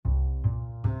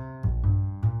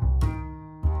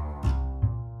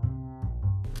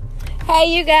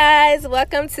Hey you guys,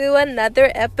 welcome to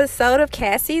another episode of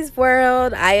Cassie's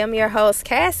World. I am your host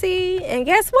Cassie, and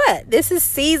guess what? This is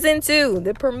season 2,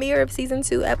 the premiere of season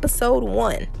 2, episode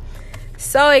 1.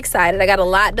 So excited. I got a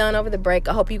lot done over the break.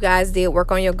 I hope you guys did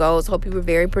work on your goals. Hope you were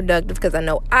very productive because I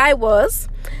know I was.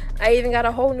 I even got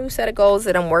a whole new set of goals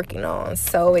that I'm working on.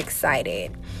 So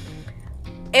excited.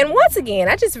 And once again,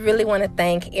 I just really want to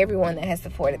thank everyone that has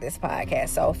supported this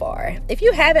podcast so far. If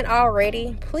you haven't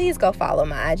already, please go follow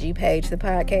my IG page, the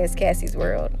podcast Cassie's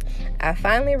World. I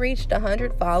finally reached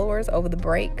 100 followers over the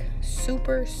break.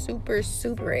 Super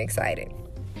excited.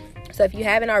 So if you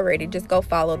haven't already, just go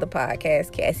follow the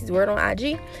podcast Cassie's World on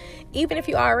IG. Even if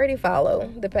you already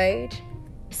follow the page,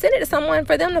 send it to someone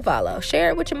for them to follow.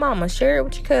 Share it with your mama. Share it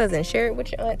with your cousin. Share it with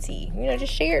your auntie.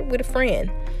 Just share it with a friend.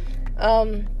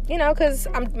 Because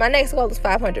my next goal is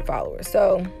 500 followers.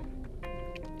 So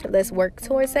let's work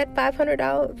towards that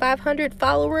 500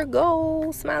 follower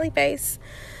goal. Smiley face.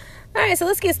 All right, so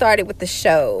let's get started with the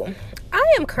show. I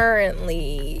am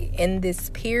currently in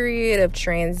this period of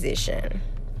transition.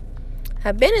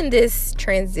 I've been in this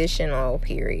transitional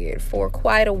period for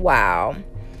quite a while,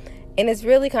 and it's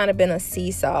really kind of been a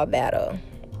seesaw battle.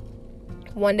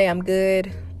 One day I'm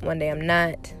good, one day I'm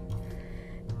not.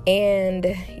 And,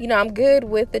 I'm good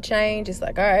with the change. It's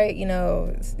like, all right,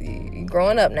 you're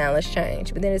growing up now, let's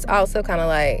change. But then it's also kind of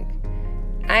like,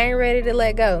 I ain't ready to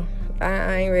let go.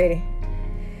 I ain't ready.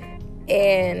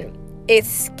 And it's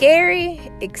scary,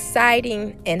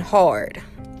 exciting, and hard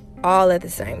all at the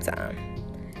same time.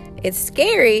 It's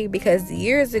scary because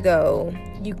years ago,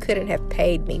 you couldn't have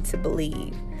paid me to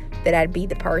believe that I'd be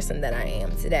the person that I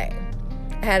am today.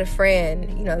 I had a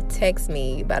friend, text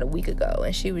me about a week ago,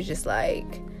 and she was just like,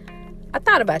 I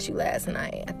thought about you last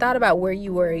night. I thought about where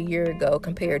you were a year ago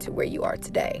compared to where you are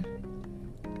today.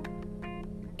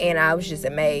 And I was just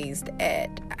amazed at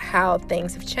how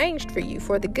things have changed for you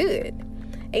for the good.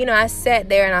 And, I sat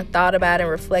there and I thought about and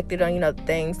reflected on, the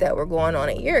things that were going on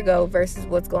a year ago versus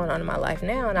what's going on in my life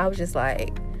now. And I was just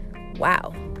like,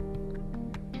 wow.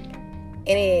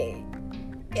 And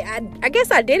I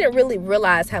guess I didn't really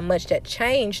realize how much that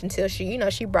changed until she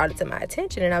brought it to my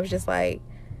attention. And I was just like,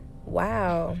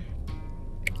 wow.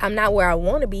 I'm not where I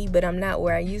want to be, but I'm not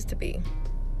where I used to be.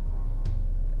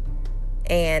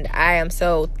 And I am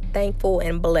so thankful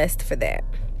and blessed for that.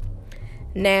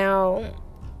 Now,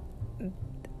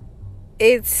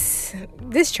 this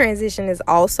transition is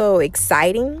also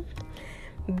exciting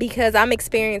because I'm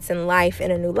experiencing life in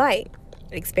a new light.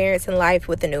 Experiencing life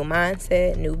with a new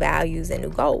mindset, new values, and new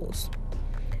goals.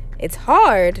 It's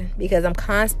hard because I'm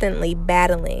constantly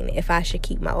battling if I should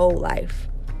keep my old life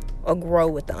or grow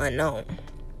with the unknown.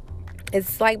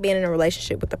 It's like being in a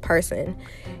relationship with a person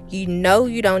you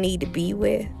don't need to be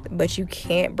with, but you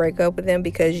can't break up with them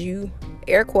because you,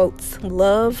 air quotes,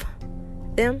 love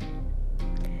them.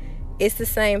 It's the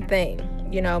same thing.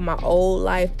 My old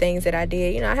life, things that I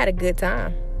did, I had a good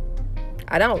time.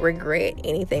 I don't regret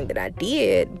anything that I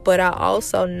did, but I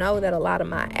also know that a lot of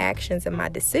my actions and my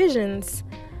decisions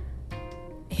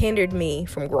hindered me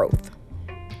from growth.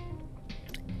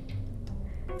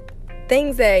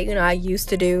 Things that, I used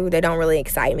to do, they don't really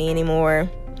excite me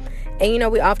anymore. And,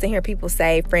 we often hear people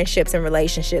say friendships and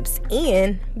relationships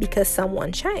end because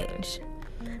someone changed.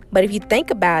 But if you think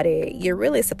about it, you're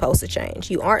really supposed to change.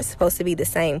 You aren't supposed to be the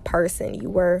same person you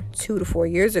were 2 to 4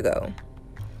 years ago.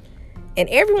 And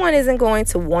everyone isn't going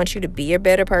to want you to be a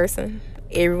better person.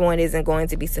 Everyone isn't going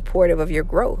to be supportive of your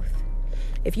growth.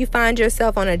 If you find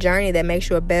yourself on a journey that makes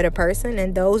you a better person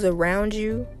and those around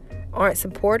you aren't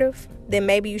supportive, then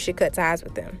maybe you should cut ties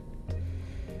with them.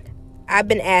 I've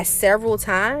been asked several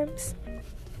times,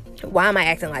 why am I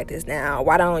acting like this now?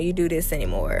 Why don't you do this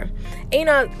anymore? And,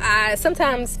 I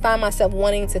sometimes find myself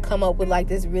wanting to come up with like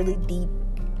this really deep,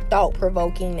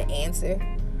 thought-provoking answer.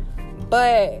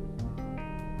 But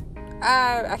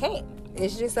I can't.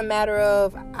 It's just a matter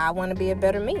of I want to be a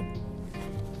better me.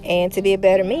 And to be a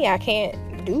better me, I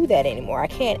can't do that anymore. I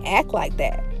can't act like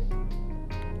that.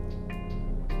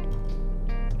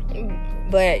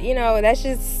 But,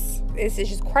 it's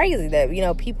just crazy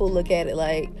that, people look at it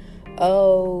like,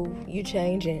 oh, you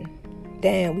changing.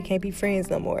 Damn, we can't be friends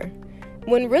no more.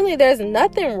 When really there's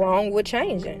nothing wrong with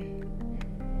changing.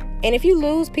 And if you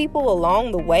lose people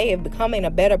along the way of becoming a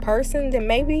better person, then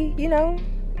maybe,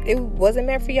 it wasn't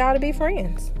meant for y'all to be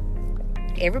friends.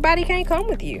 Everybody can't come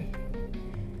with you.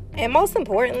 And most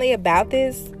importantly about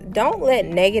this, don't let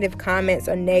negative comments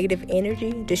or negative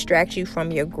energy distract you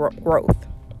from your growth.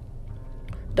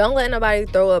 Don't let nobody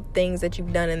throw up things that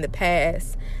you've done in the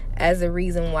past as a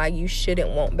reason why you shouldn't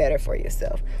want better for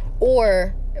yourself.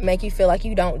 Or make you feel like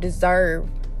you don't deserve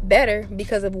better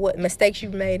because of what mistakes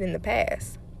you've made in the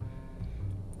past.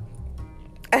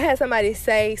 I had somebody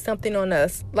say something on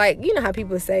us, like, you know how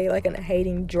people say, like, in a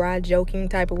hating, dry, joking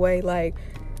type of way, like,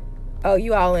 oh,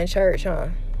 you all in church, huh?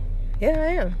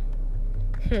 Yeah,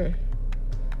 I am.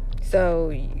 So,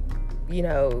 you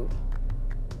know,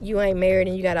 you ain't married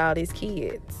and you got all these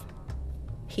kids.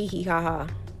 Hee hee ha ha.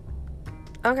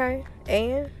 Okay,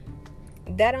 and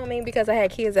that don't mean because I had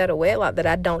kids out of wedlock that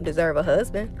I don't deserve a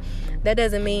husband. That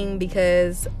doesn't mean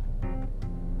because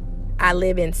I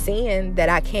live in sin that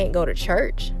I can't go to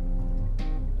church.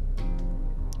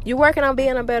 You're working on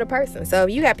being a better person. So if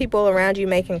you got people around you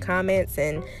making comments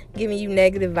and giving you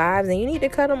negative vibes, and you need to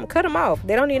cut them off.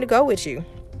 They don't need to go with you.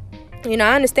 You know,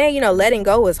 I understand, you know, letting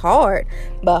go is hard,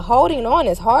 but holding on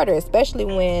is harder, especially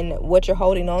when what you're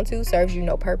holding on to serves you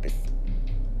no purpose.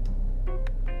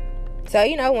 So,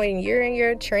 you know, when you're in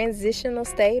your transitional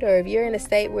state, or if you're in a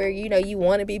state where, you know, you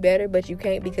want to be better, but you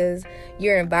can't because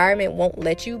your environment won't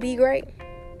let you be great,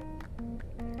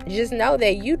 just know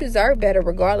that you deserve better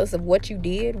regardless of what you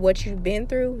did, what you've been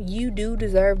through. You do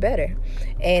deserve better.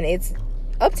 And it's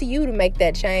up to you to make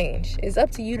that change. It's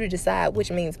up to you to decide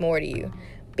which means more to you,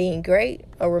 being great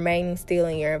or remaining still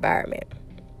in your environment.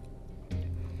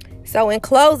 So in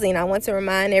closing, I want to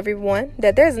remind everyone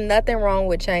that there's nothing wrong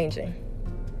with changing,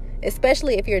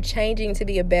 especially if you're changing to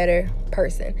be a better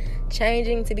person,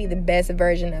 changing to be the best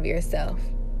version of yourself.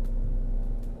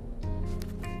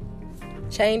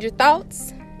 Change your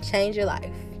thoughts, change your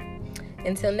life.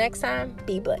 Until next time,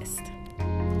 be blessed.